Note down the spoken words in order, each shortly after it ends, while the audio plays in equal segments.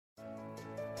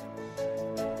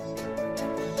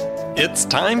It's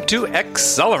time to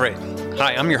accelerate.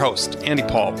 Hi, I'm your host, Andy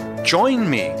Paul. Join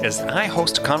me as I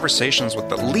host conversations with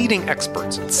the leading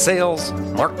experts in sales,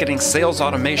 marketing, sales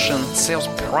automation, sales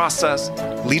process,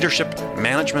 leadership,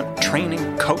 management,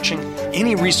 training, coaching,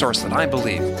 any resource that I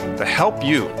believe to help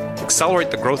you accelerate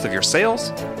the growth of your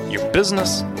sales, your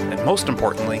business, and most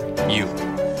importantly, you.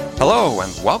 Hello,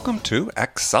 and welcome to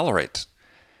Accelerate.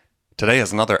 Today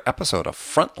is another episode of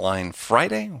Frontline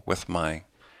Friday with my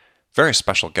very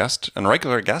special guest and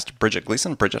regular guest, Bridget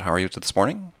Gleason. Bridget, how are you this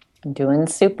morning? I'm doing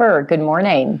super. Good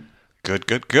morning. Good.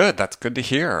 That's good to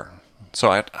hear.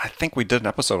 So I think we did an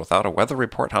episode without a weather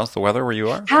report. How's the weather where you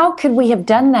are? How could we have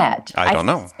done that? I don't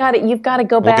know. You've got to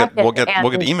go back. We'll get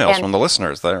emails from the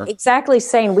listeners there. Exactly,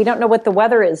 saying we don't know what the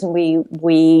weather is, and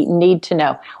we need to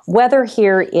know. Weather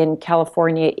here in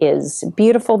California is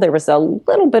beautiful. There was a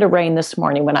little bit of rain this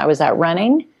morning when I was out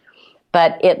running,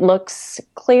 but it looks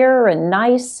clear and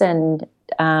nice and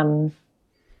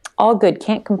all good.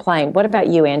 Can't complain. What about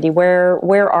you, Andy?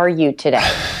 Where are you today?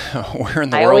 Where in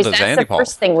the world is Andy Paul?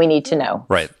 That's the first thing we need to know.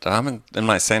 Right. I'm in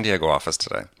my San Diego office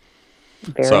today.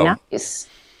 Very nice.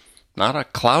 Not a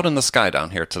cloud in the sky down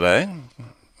here today.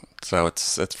 So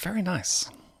it's very nice.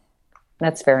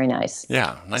 That's very nice.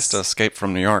 Yeah. Nice to escape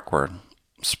from New York where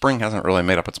spring hasn't really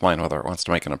made up its mind whether it wants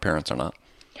to make an appearance or not.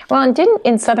 Well, and didn't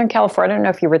in Southern California, I don't know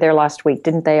if you were there last week,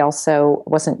 didn't they also,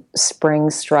 wasn't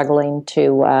spring struggling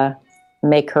to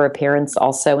make her appearance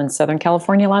also in Southern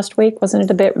California last week? Wasn't it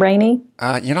a bit rainy?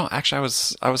 Actually,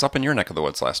 I was up in your neck of the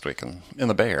woods last week in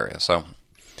the Bay Area, so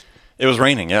it was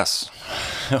raining. Yes,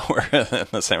 we're in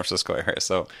the San Francisco area.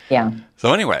 So yeah.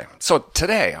 So anyway, so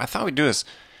today I thought we'd do is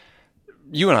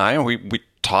you and I we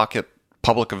talk at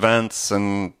public events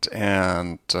and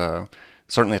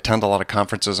certainly attend a lot of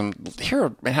conferences and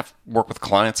have work with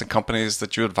clients and companies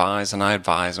that you advise and I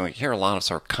advise, and we hear a lot of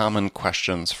sort of common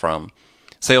questions from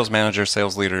sales managers,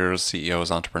 sales leaders,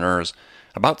 CEOs, entrepreneurs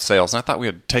about sales. And I thought we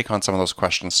would take on some of those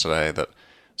questions today that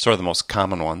sort of the most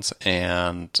common ones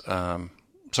and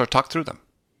sort of talk through them.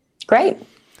 Great.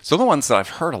 So the ones that I've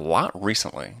heard a lot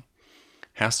recently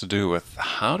has to do with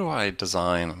how do I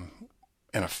design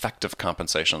an effective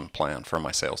compensation plan for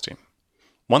my sales team?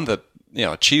 One that,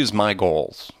 achieves my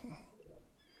goals.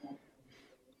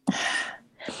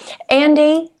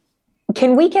 Andy,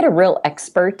 can we get a real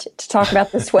expert to talk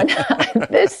about this one?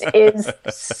 This is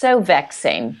so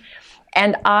vexing.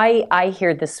 And I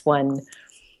hear this one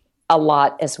a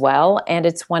lot as well. And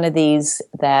it's one of these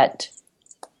that,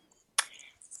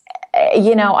 I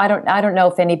don't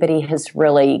know if anybody has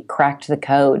really cracked the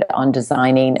code on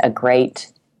designing a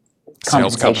great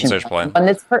sales compensation plan.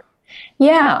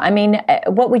 Yeah, I mean,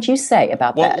 what would you say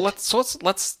about that? Well,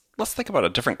 let's think about a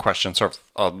different question, sort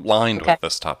of aligned with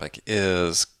this topic,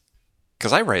 is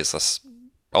because I raise this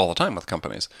all the time with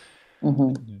companies.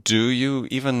 Mm-hmm. Do you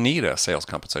even need a sales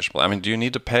compensation plan? I mean, do you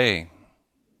need to pay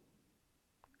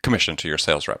commission to your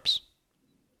sales reps?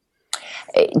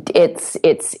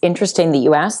 It's interesting that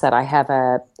you asked that. I have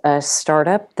a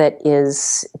startup that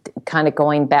is kind of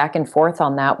going back and forth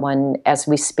on that one as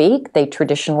we speak. They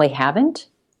traditionally haven't.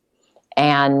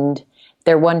 And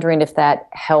they're wondering if that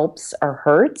helps or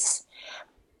hurts.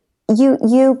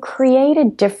 You create a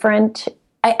different,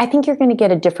 I think you're going to get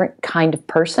a different kind of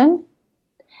person.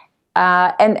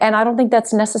 And I don't think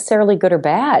that's necessarily good or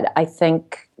bad. I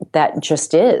think that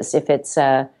just is. If it's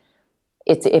a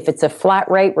flat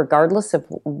rate, regardless of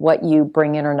what you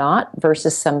bring in or not,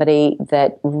 versus somebody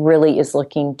that really is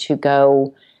looking to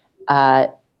go,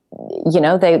 they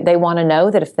want to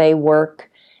know that if they work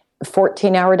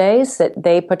 14-hour days, that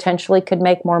they potentially could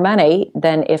make more money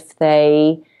than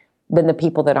the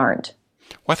people that aren't.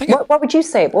 Well, I think what would you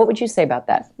say? What would you say about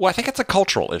that? Well, I think it's a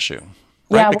cultural issue,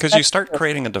 right? Yeah, because you start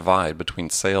creating a divide between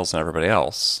sales and everybody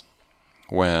else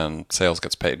when sales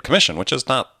gets paid commission, which is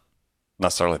not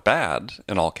necessarily bad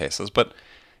in all cases. But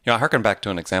I harken back to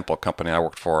an example of a company I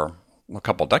worked for a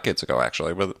couple of decades ago,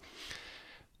 actually,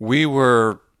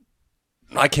 where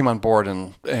I came on board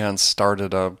and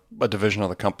started a division of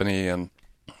the company, and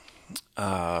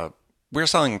we were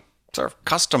selling sort of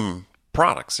custom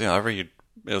products. It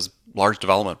was large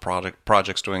development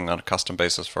projects doing on a custom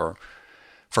basis for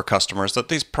customers. That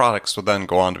these products would then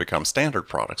go on to become standard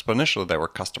products, but initially they were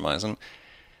customized, and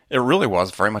it really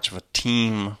was very much of a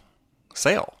team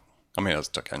sale. I mean, it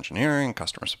took engineering,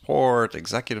 customer support,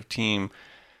 executive team,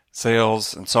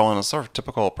 sales, and so on. It's sort of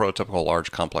prototypical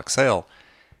large complex sale.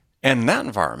 And in that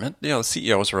environment, the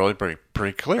CEO was really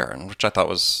pretty clear, and which I thought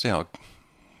was,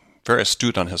 very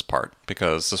astute on his part,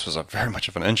 because this was very much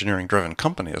of an engineering-driven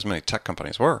company, as many tech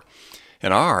companies were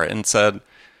and are, and said,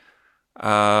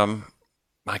 I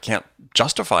can't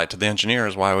justify to the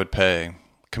engineers why I would pay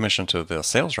commission to the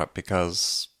sales rep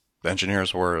because the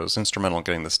engineers were as instrumental in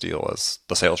getting this deal as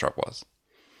the sales rep was.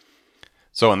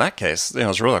 So in that case,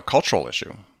 it's really a cultural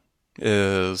issue,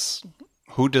 is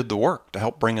who did the work to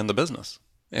help bring in the business,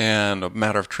 and a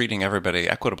matter of treating everybody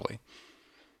equitably.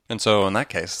 And so in that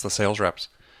case, the sales reps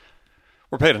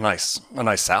were paid a nice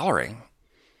salary.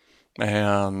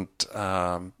 And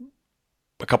a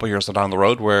couple years down the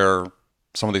road, where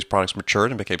some of these products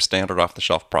matured and became standard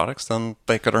off-the-shelf products, then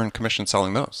they could earn commission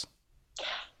selling those.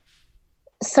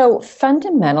 So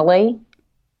fundamentally,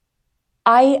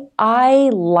 I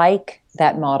like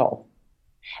that model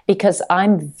because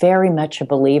I'm very much a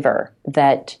believer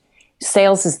that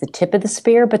sales is the tip of the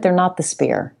spear, but they're not the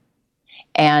spear.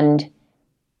 And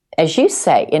as you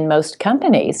say, in most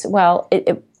companies, well,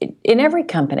 in every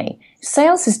company,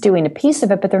 sales is doing a piece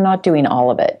of it, but they're not doing all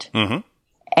of it. Mm-hmm.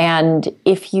 And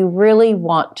if you really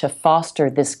want to foster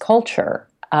this culture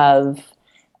of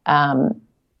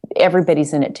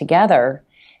everybody's in it together,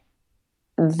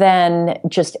 then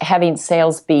just having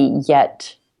sales be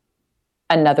yet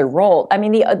another role. I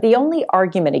mean, the only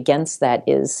argument against that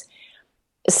is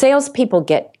salespeople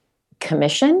get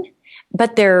commission,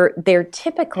 but they're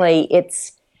typically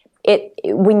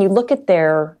when you look at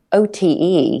their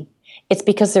OTE, it's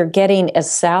because they're getting a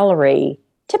salary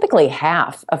typically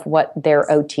half of what their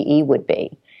OTE would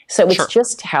be. So it's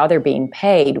just how they're being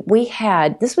paid.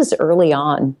 This was early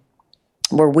on,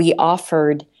 where we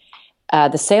offered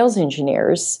the sales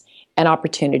engineers an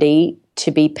opportunity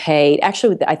to be paid.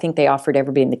 Actually, I think they offered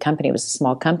everybody in the company, it was a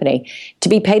small company, to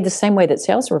be paid the same way that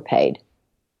sales were paid,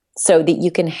 so that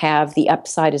you can have the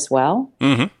upside as well.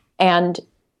 Mm-hmm. And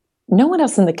no one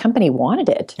else in the company wanted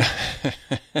it.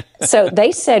 So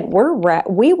they said,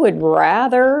 we would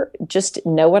rather just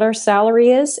know what our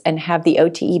salary is and have the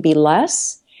OTE be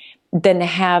less than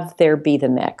have there be the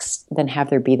mix, than have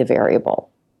there be the variable.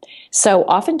 So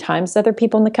oftentimes other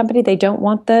people in the company, they don't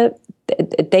want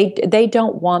they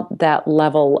don't want that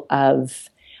level of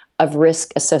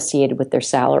risk associated with their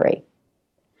salary.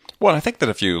 Well, I think that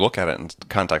if you look at it in the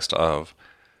context of,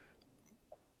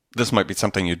 this might be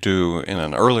something you do in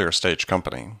an earlier stage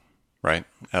company, right?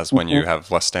 As when you have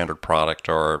less standard product,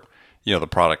 or the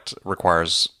product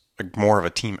requires more of a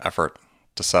team effort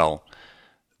to sell,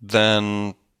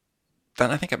 then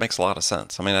I think it makes a lot of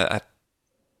sense. I mean,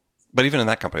 but even in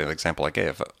that company, the example I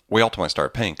gave, we ultimately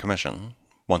started paying commission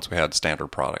once we had standard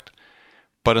product.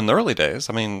 But in the early days,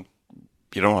 I mean,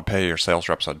 you don't want to pay your sales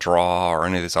reps a draw or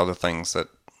any of these other things that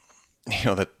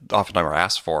that oftentimes are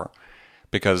asked for,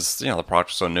 because the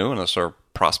product is so new and the sort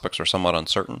of prospects are somewhat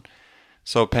uncertain.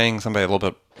 So paying somebody a little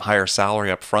bit higher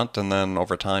salary up front and then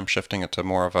over time shifting it to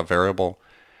more of a variable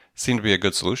seemed to be a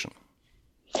good solution.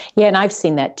 Yeah, and I've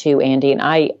seen that too, Andy, and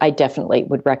I definitely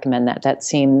would recommend that. That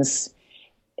seems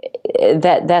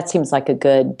like a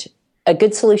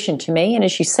good solution to me. And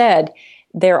as you said,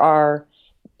 there are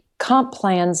comp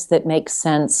plans that make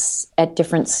sense at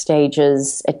different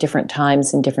stages, at different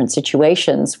times, in different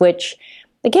situations, which,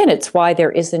 again, it's why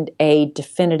there isn't a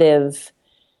definitive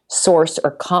source or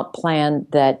comp plan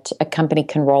that a company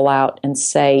can roll out and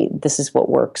say, this is what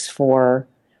works for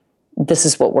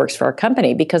our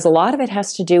company, because a lot of it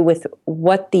has to do with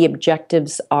what the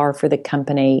objectives are for the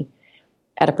company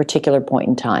at a particular point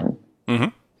in time. Mm-hmm.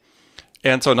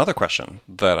 And so another question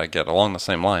that I get along the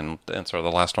same line, and sort of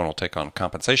the last one we'll take on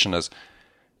compensation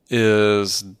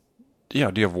is do you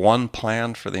have one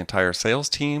plan for the entire sales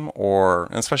team, or,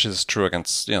 and especially this is true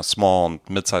against small and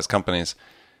mid-sized companies,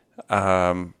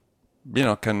 can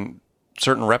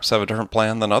certain reps have a different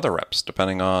plan than other reps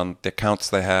depending on the accounts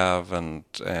they have and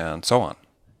so on?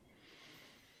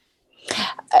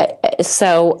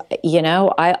 So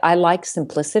I like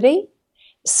simplicity.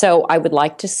 So I would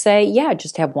like to say,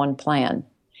 just have one plan.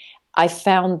 I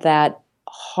found that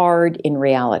hard in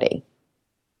reality.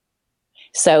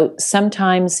 So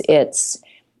sometimes it's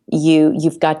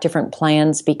you've got different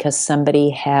plans because somebody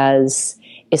is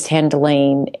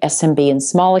handling SMB and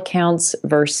small accounts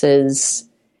versus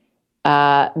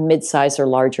mid-size or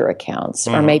larger accounts.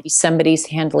 Mm-hmm. Or maybe somebody's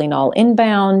handling all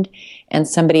inbound and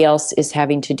somebody else is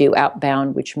having to do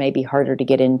outbound, which may be harder to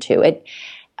get into.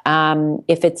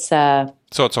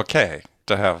 So it's okay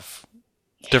to have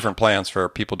different plans for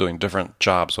people doing different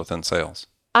jobs within sales.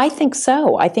 I think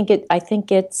so. I think it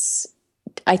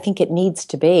needs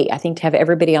to be. I think to have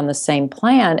everybody on the same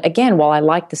plan, again, while I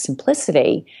like the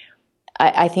simplicity,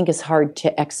 I think it's hard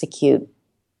to execute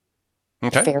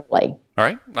fairly. All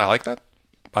right. I like that.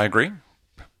 I agree.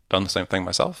 Done the same thing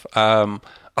myself. All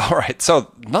right.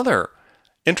 So another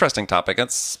interesting topic,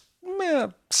 it's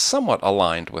somewhat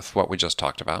aligned with what we just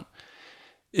talked about,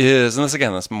 and this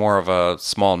again, that's more of a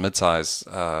small and mid-size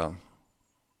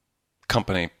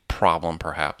company problem,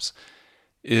 perhaps,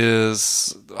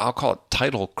 is, I'll call it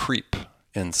title creep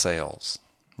in sales.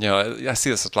 I see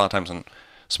this a lot of times in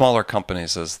smaller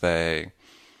companies as they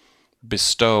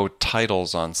bestow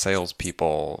titles on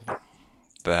salespeople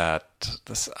that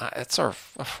it's sort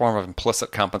of a form of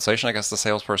implicit compensation. I guess the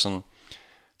salesperson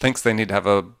thinks they need to have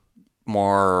a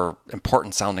more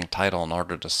important sounding title in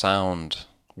order to sound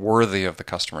worthy of the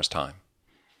customer's time.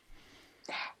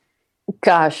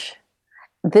 Gosh,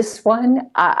 this one,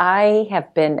 I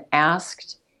have been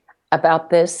asked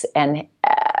about this and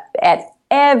at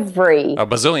every... A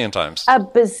bazillion times. A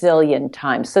bazillion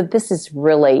times. So this is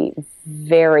really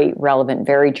very relevant,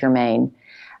 very germane.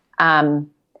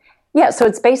 So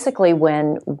it's basically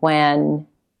when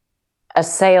a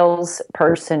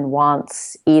salesperson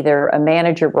wants either a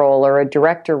manager role or a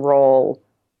director role.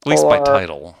 At least by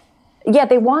title. Yeah,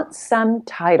 they want some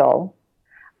title.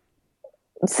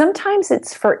 Sometimes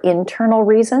it's for internal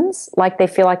reasons, like they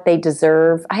feel like they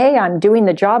deserve, hey, I'm doing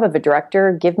the job of a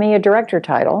director, give me a director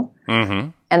title. Mm-hmm.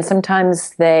 And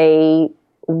sometimes they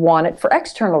want it for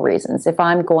external reasons. If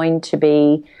I'm going to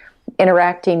be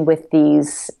interacting with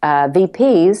these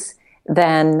VPs,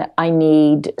 then I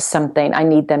need something. I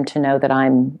need them to know that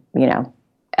I'm,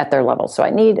 at their level. So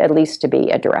I need at least to be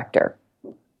a director.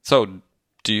 So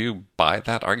do you buy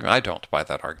that argument? I don't buy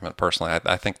that argument personally.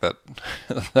 I think that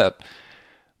that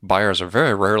buyers are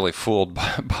very rarely fooled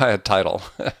by a title.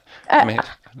 I mean,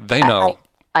 they know.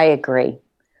 I agree.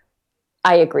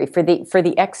 For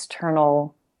the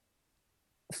external,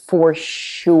 for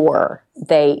sure,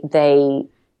 they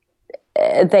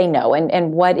know.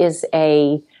 And what is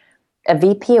a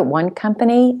VP at one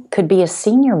company could be a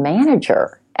senior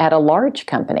manager at a large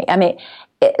company. I mean,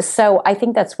 so I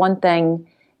think that's one thing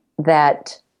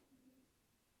that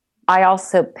I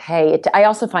also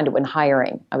find it when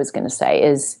hiring, I was going to say,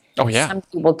 is some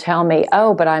people tell me,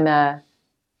 but I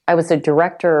was a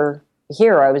director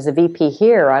here, I was a VP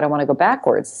here, I don't want to go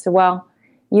backwards. So, well,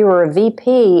 you were a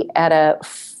VP at a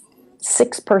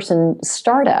 6-person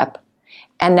startup,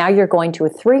 and now you're going to a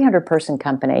 300-person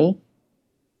company.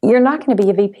 You're not going to be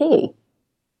a VP.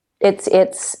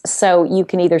 It's so you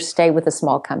can either stay with a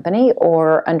small company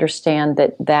or understand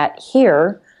that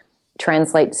here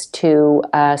translates to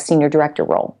a senior director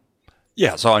role.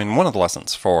 Yeah, so I mean, one of the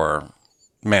lessons for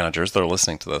managers that are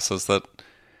listening to this is that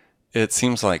it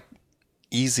seems like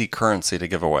easy currency to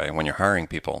give away when you're hiring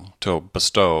people to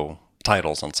bestow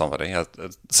titles on somebody.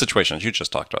 Situations you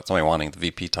just talked about, somebody wanting the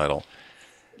VP title.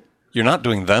 You're not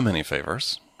doing them any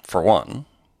favors, for one.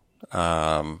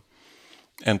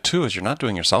 And two is you're not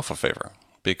doing yourself a favor,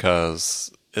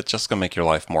 because it's just going to make your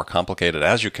life more complicated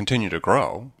as you continue to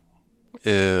grow.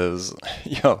 I've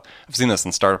seen this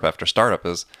in startup after startup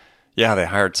they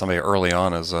hired somebody early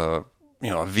on as a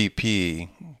VP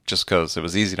just because it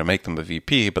was easy to make them a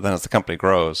VP, but then as the company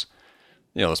grows,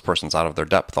 this person's out of their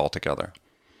depth altogether.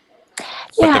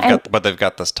 Yeah, but they've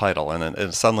got this title,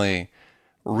 and suddenly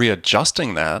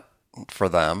readjusting that for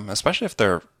them, especially if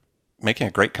they're making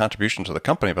a great contribution to the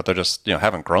company, but they're just,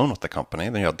 haven't grown with the company.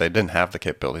 They didn't have the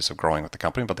capabilities of growing with the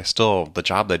company, but the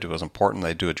job they do is important.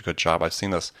 They do a good job. I've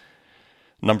seen this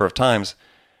a number of times,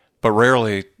 but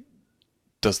rarely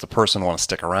does the person want to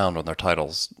stick around when their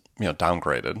title's,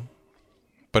 downgraded.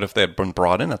 But if they had been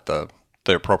brought in at the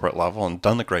appropriate level and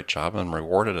done the great job and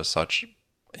rewarded as such,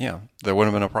 there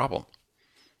wouldn't have been a problem.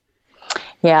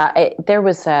 Yeah, there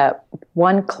was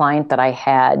one client that I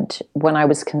had when I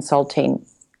was consulting,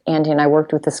 Andy, and I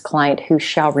worked with this client who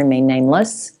shall remain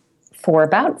nameless for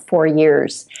about 4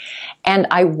 years. And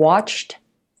I watched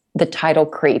the title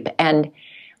creep, and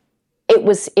it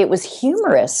was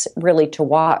humorous really to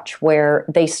watch, where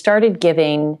they started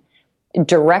giving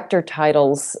director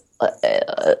titles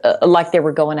like they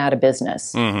were going out of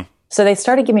business. Mm-hmm. So they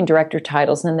started giving director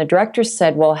titles, and then the directors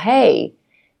said, well, hey,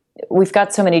 we've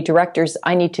got so many directors,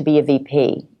 I need to be a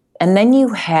VP. And then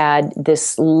you had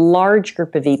this large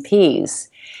group of VPs,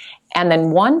 and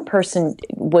then one person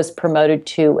was promoted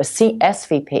to a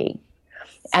SVP.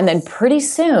 And then pretty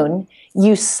soon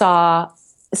you saw,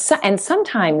 and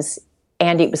sometimes,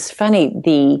 Andy, it was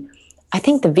funny, I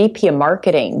think the VP of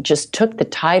marketing just took the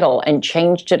title and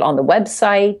changed it on the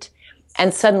website,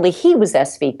 and suddenly he was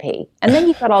SVP. And then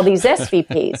you got all these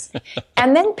SVPs.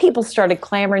 And then people started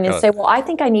clamoring and say, well, I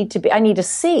think I need a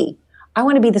C. I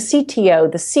want to be the CTO,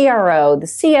 the CRO, the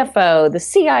CFO, the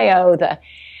CIO,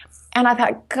 and I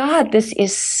thought, God, this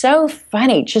is so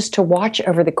funny just to watch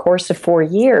over the course of 4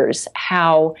 years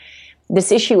how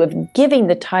this issue of giving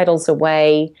the titles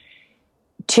away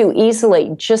too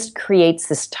easily just creates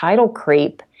this title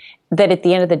creep that at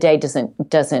the end of the day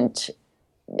doesn't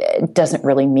doesn't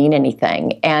really mean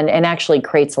anything, and actually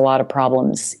creates a lot of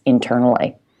problems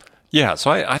internally. Yeah,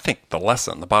 so I think the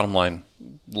bottom line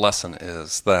lesson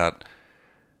is that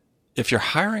if you're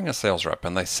hiring a sales rep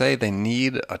and they say they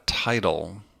need a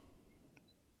title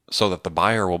so that the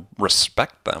buyer will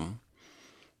respect them,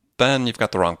 then you've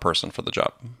got the wrong person for the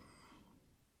job.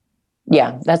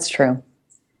 Yeah, that's true.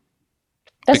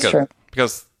 That's true.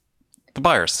 Because the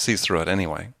buyer sees through it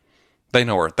anyway. They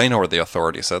know where the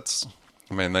authority sits.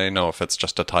 I mean, they know if it's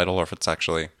just a title or if it's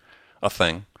actually a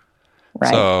thing.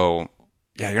 Right. So,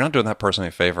 yeah, you're not doing that person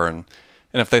a favor. And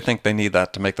if they think they need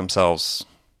that to make themselves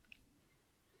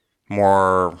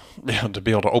more, to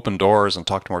be able to open doors and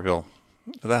talk to more people,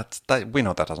 we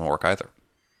know that doesn't work either.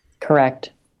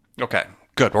 Correct. Okay,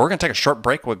 good. Well, we're going to take a short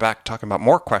break. We'll be back talking about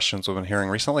more questions we've been hearing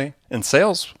recently in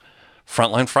sales.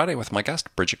 Frontline Friday with my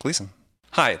guest, Bridget Gleason.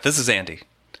 Hi, this is Andy.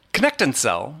 Connect and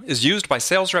Sell is used by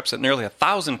sales reps at nearly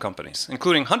 1,000 companies,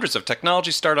 including hundreds of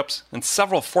technology startups and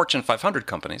several Fortune 500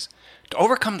 companies, to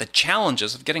overcome the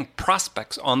challenges of getting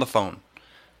prospects on the phone.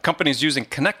 Companies using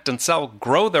Connect and Sell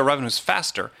grow their revenues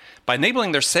faster by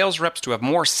enabling their sales reps to have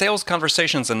more sales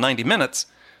conversations in 90 minutes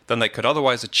than they could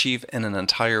otherwise achieve in an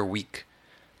entire week.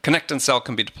 Connect and Sell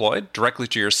can be deployed directly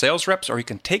to your sales reps, or you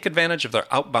can take advantage of their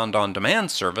outbound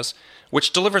on-demand service,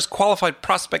 which delivers qualified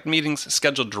prospect meetings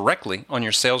scheduled directly on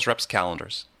your sales reps'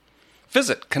 calendars.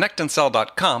 Visit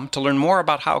connectandsell.com to learn more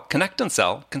about how Connect and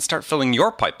Sell can start filling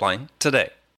your pipeline today.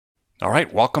 All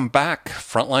right, welcome back.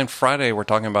 Frontline Friday, we're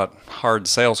talking about hard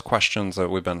sales questions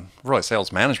that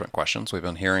sales management questions we've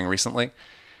been hearing recently.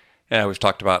 Yeah, we've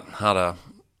talked about how to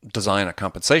design a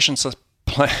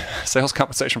sales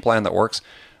compensation plan that works,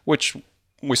 which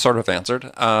we sort of answered. We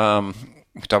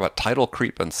talked about title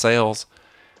creep in sales.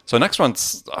 So next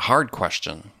one's a hard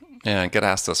question, and I get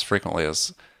asked this frequently,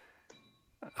 is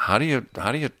how do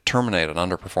you terminate an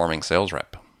underperforming sales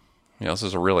rep? This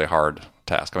is a really hard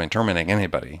task. I mean, terminating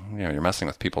anybody, you're messing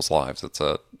with people's lives. It's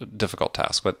a difficult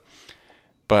task,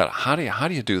 but how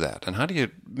do you do that? And how do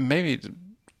you, maybe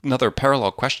another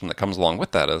parallel question that comes along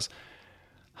with that is,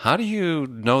 how do you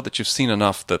know that you've seen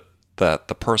enough that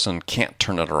the person can't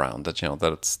turn it around,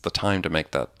 that it's the time to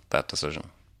make that decision?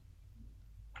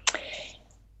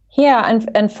 Yeah, and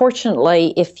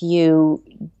unfortunately, if you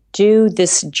do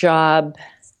this job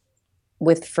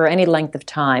for any length of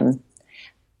time,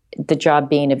 the job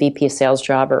being a VP of sales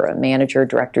job or a manager,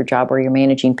 director job where you're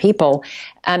managing people,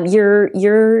 you're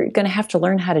going to have to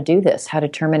learn how to do this, how to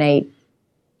terminate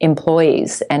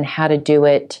employees and how to do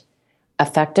it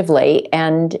effectively.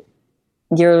 And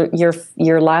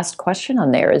your last question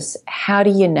on there is, how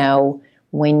do you know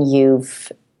when you've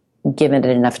given it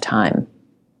enough time?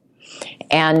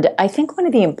 And I think one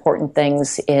of the important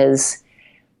things is,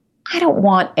 I don't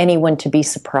want anyone to be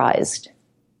surprised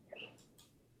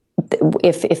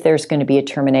if there's going to be a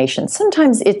termination.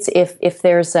 Sometimes it's if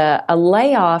there's a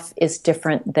layoff is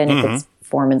different than if it's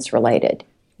performance related.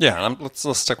 Yeah, let's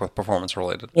stick with performance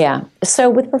related. Yeah. So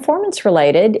with performance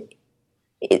related,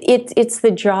 it's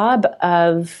the job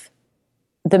of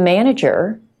the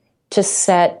manager to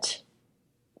set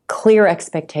clear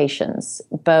expectations,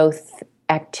 both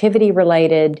activity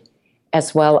related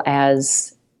as well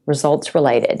as results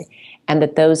related, and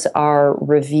that those are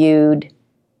reviewed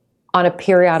on a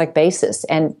periodic basis.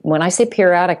 And when I say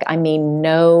periodic, I mean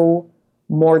no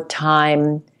more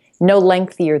time, no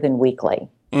lengthier than weekly.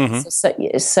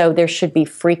 Mm-hmm. So there should be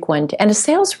frequent, and a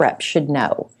sales rep should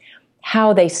know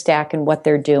how they stack and what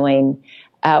they're doing.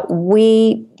 I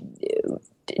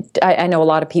know a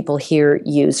lot of people here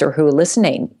use, or who are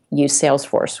listening, use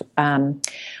Salesforce.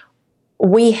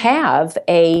 We have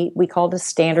we call it a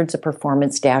standards of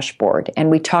performance dashboard. And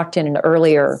we talked in an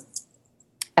earlier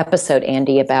episode,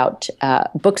 Andy, about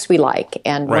books we like.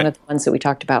 And One of the ones that we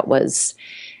talked about was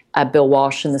Bill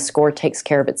Walsh and The Score Takes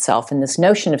Care of Itself, and this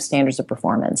notion of standards of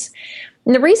performance.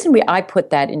 And the reason I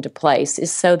put that into place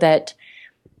is so that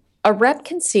a rep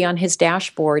can see on his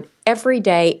dashboard every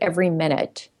day, every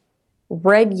minute,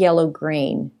 red, yellow,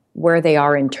 green, where they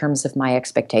are in terms of my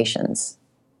expectations,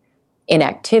 in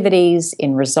activities,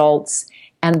 in results,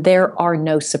 and there are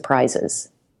no surprises.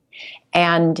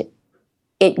 And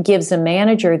it gives a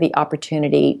manager the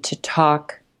opportunity to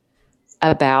talk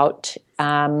about,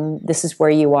 this is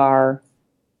where you are,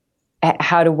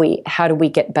 how do we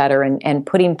get better, and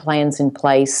putting plans in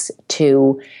place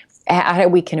to how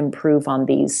we can improve on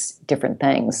these different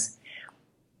things.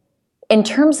 In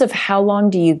terms of how long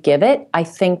do you give it, I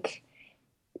think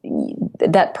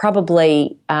that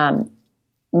probably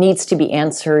needs to be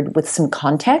answered with some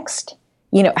context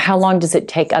How long does it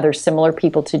take other similar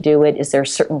people to do it? Is there a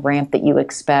certain ramp that you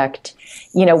expect?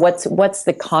 What's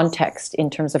the context in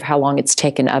terms of how long it's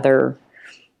taken other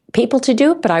people to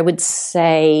do it? But I would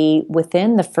say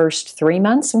within the first 3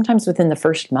 months, sometimes within the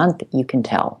first month, you can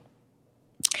tell.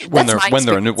 When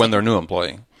they're a new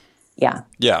employee. Yeah.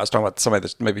 Yeah, I was talking about somebody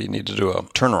that maybe you need to do a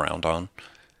turnaround on.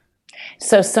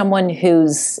 So someone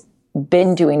who's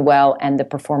been doing well and the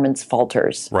performance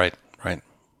falters. Right.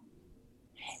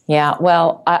 Yeah,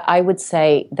 well, I would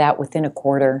say that within a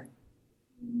quarter.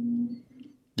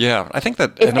 Yeah, I think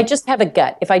that... If I just have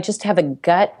a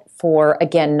gut for,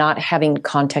 again, not having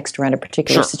context around a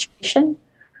particular situation.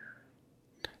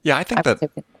 Yeah, I think that...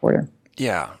 within a quarter.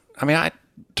 Yeah. I mean,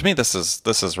 to me, this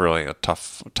is really a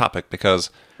tough topic because...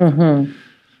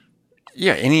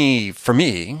 Yeah, for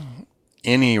me,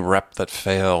 any rep that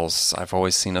fails, I've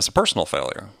always seen as a personal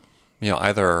failure.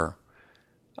 Either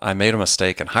I made a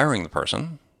mistake in hiring the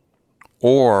person,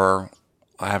 or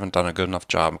I haven't done a good enough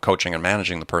job coaching and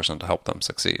managing the person to help them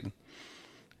succeed.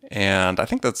 And I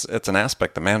think it's an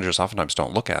aspect that managers oftentimes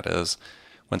don't look at, is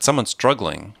when someone's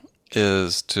struggling,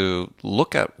 is to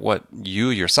look at what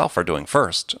you yourself are doing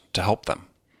first to help them.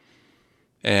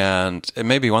 And it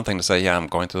may be one thing to say, yeah, I'm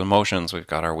going through the motions, we've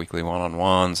got our weekly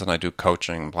one-on-ones, and I do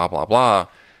coaching, blah, blah, blah.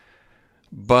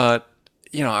 But,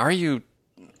 are you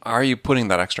putting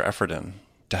that extra effort in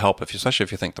to help, especially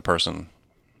if you think the person...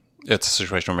 It's a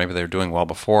situation where maybe they were doing well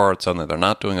before, and suddenly they're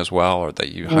not doing as well, or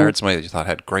that you hired somebody that you thought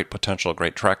had great potential,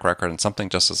 great track record, and something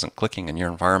just isn't clicking in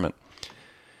your environment,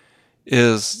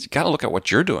 is you got to look at what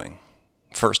you're doing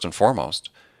first and foremost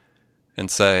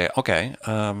and say, okay,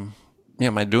 am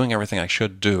I doing everything I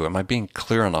should do? Am I being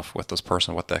clear enough with this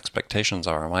person what the expectations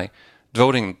are? Am I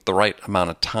devoting the right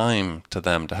amount of time to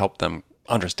them to help them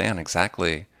understand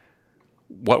exactly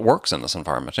what works in this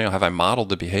environment? Have I modeled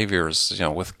the behaviors,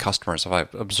 with customers? Have I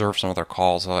observed some of their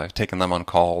calls? Have I taken them on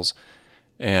calls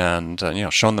and,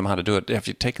 shown them how to do it? Have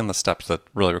you taken the steps that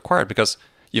really required? Because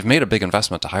you've made a big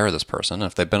investment to hire this person.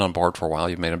 If they've been on board for a while,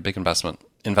 you've made a big investment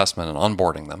in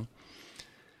onboarding them.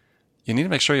 You need to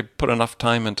make sure you put enough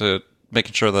time into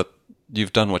making sure that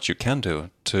you've done what you can do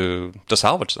to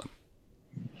salvage them.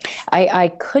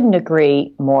 I couldn't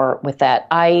agree more with that.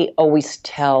 I always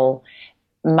tell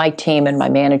my team and my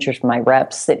managers, my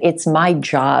reps, that it's my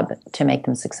job to make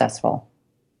them successful.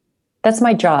 That's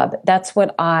my job.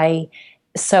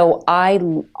 So I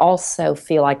also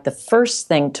feel like the first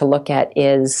thing to look at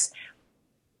is,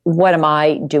 what am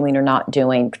I doing or not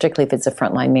doing, particularly if it's a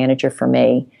frontline manager for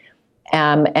me,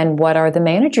 and what are the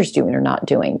managers doing or not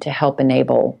doing to help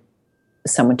enable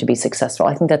someone to be successful.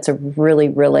 I think that's a really,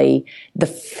 really, the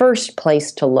first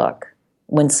place to look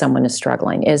when someone is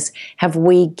struggling is, have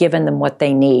we given them what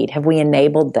they need? Have we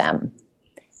enabled them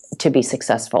to be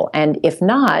successful? And if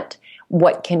not,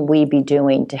 what can we be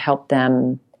doing to help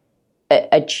them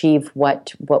achieve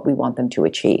what we want them to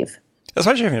achieve?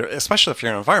 Especially if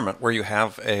you're in an environment where you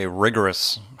have a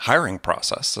rigorous hiring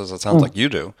process, as it sounds like you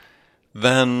do,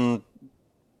 then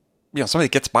somebody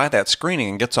gets by that screening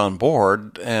and gets on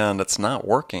board and it's not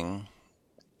working,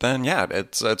 then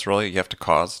it's really, you have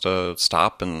to to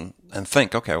stop and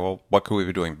think, okay, well, what could we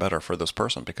be doing better for this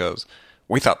person? Because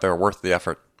we thought they were worth the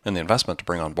effort and the investment to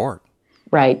bring on board.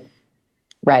 Right.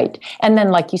 And then,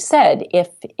 like you said,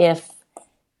 if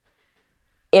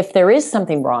there is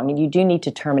something wrong and you do need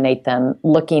to terminate them,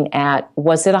 looking at,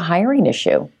 was it a hiring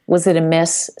issue? Was it a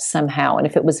miss somehow? And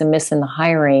if it was a miss in the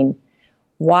hiring,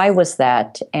 why was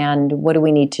that? And what do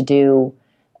we need to do?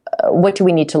 What do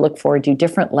we need to look for, do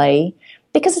differently?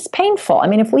 Because it's painful. I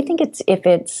mean, if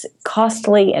it's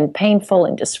costly and painful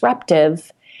and disruptive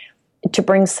to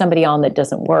bring somebody on that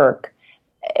doesn't work,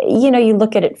 you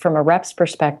look at it from a rep's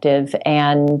perspective,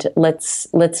 and let's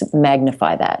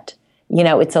magnify that.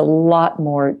 It's a lot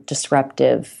more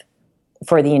disruptive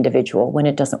for the individual when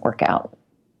it doesn't work out.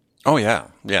 Oh, yeah.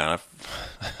 I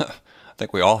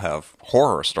think we all have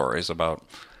horror stories about,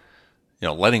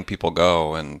 letting people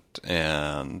go and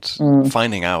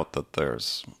finding out that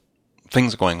there's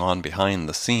things going on behind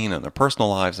the scene in their personal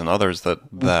lives and others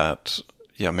that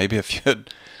maybe if you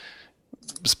had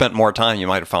spent more time, you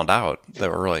might have found out that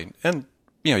were really, and,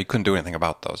 you couldn't do anything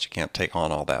about those. You can't take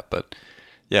on all that. But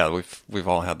yeah, we've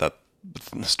all had that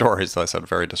stories, that I said,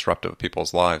 very disruptive of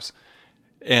people's lives.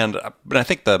 But I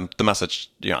think the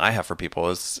message I have for people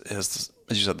is as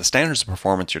you said, the standards of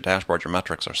performance, your dashboard, your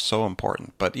metrics are so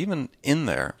important. But even in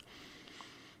there,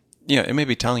 it may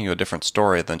be telling you a different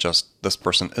story than just this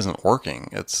person isn't working.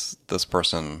 It's this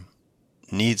person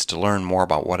needs to learn more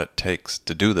about what it takes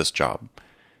to do this job,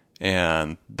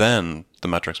 and then the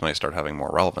metrics may start having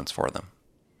more relevance for them.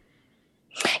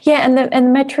 Yeah, and the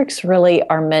metrics really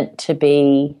are meant to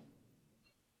be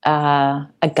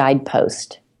a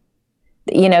guidepost.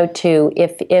 To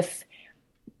if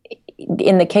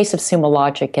in the case of Sumo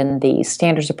Logic and the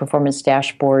standards of performance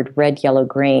dashboard, red, yellow,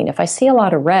 green, if I see a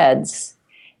lot of reds,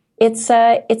 it's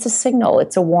a signal,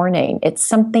 it's a warning, it's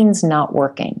something's not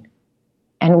working.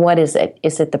 And what is it?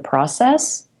 Is it the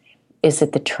process? Is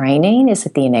it the training? Is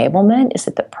it the enablement? Is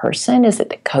it the person? Is it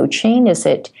the coaching?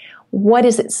 What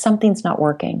is it? Something's not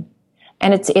working.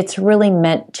 And it's really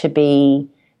meant to be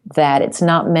that. It's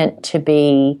not meant to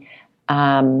be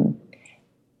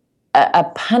a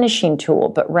punishing tool,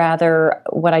 but rather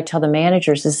what I tell the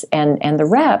managers is and the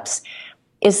reps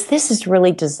is this is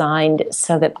really designed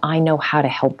so that I know how to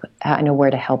help, I know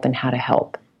where to help and how to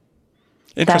help.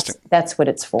 Interesting. That's what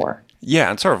it's for.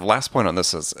 Yeah, and sort of last point on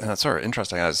this is, and it's sort of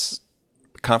interesting, I was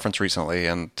at a conference recently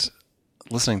and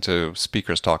listening to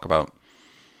speakers talk about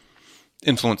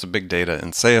influence of big data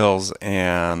in sales,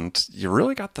 and you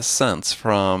really got the sense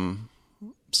from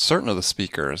certain of the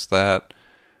speakers that,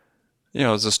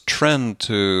 there's this trend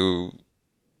to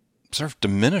sort of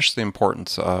diminish the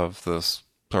importance of this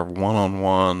sort of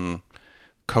one-on-one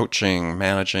coaching,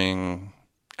 managing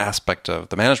aspect of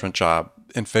the management job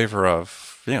in favor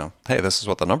of, hey, this is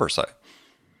what the numbers say.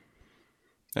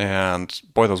 And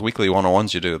boy, those weekly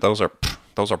one-on-ones you do, those are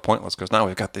pointless because now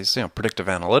we've got these, predictive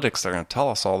analytics. They're going to tell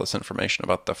us all this information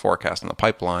about the forecast and the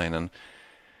pipeline. And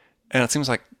it seems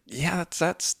like, that's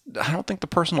I don't think the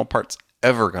personal part's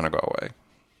ever going to go away.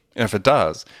 And if it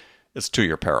does, it's to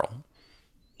your peril.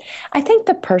 I think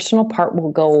the personal part will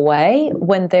go away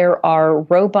when there are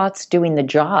robots doing the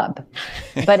job.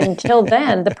 But until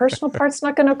then, the personal part's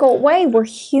not going to go away. We're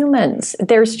humans.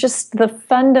 There's just the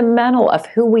fundamental of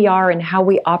who we are and how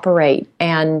we operate.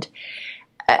 And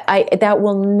that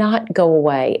will not go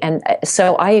away. And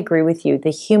so I agree with you.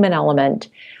 The human element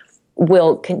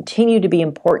will continue to be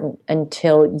important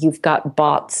until you've got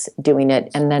bots doing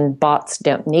it, and then bots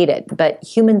don't need it. But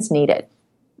humans need it.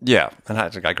 Yeah, and I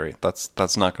agree.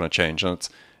 That's not going to change. And it's,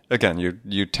 again,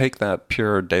 you take that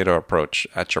pure data approach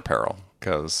at your peril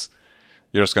because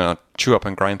you're just going to chew up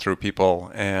and grind through people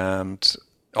and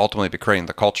ultimately be creating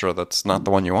the culture that's not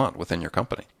the one you want within your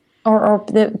company. Or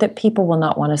that people will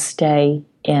not want to stay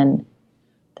in.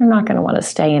 They're not going to want to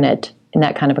stay in it, in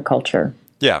that kind of a culture.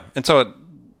 Yeah, and so,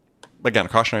 again, a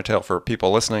cautionary tale for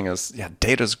people listening is,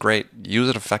 data's great, use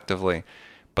it effectively.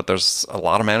 But there's a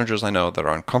lot of managers I know that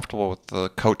are uncomfortable with the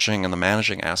coaching and the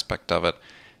managing aspect of it.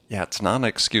 Yeah, it's not an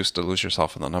excuse to lose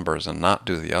yourself in the numbers and not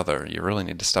do the other. You really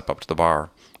need to step up to the bar.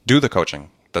 Do the coaching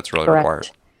that's really Correct.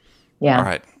 required. Yeah. All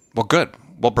right. Well, good.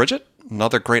 Well, Bridget,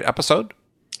 another great episode.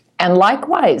 And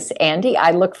likewise, Andy,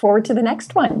 I look forward to the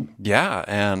next one. Yeah,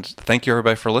 and thank you,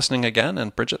 everybody, for listening again.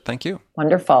 And Bridget, thank you.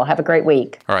 Wonderful. Have a great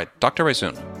week. All right. Talk to you very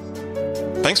soon.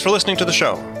 Thanks for listening to the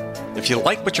show. If you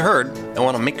like what you heard and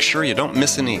want to make sure you don't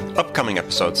miss any upcoming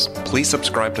episodes, please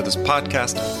subscribe to this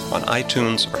podcast on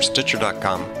iTunes or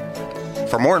Stitcher.com.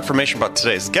 For more information about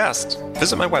today's guest,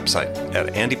 visit my website at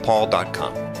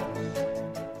andypaul.com.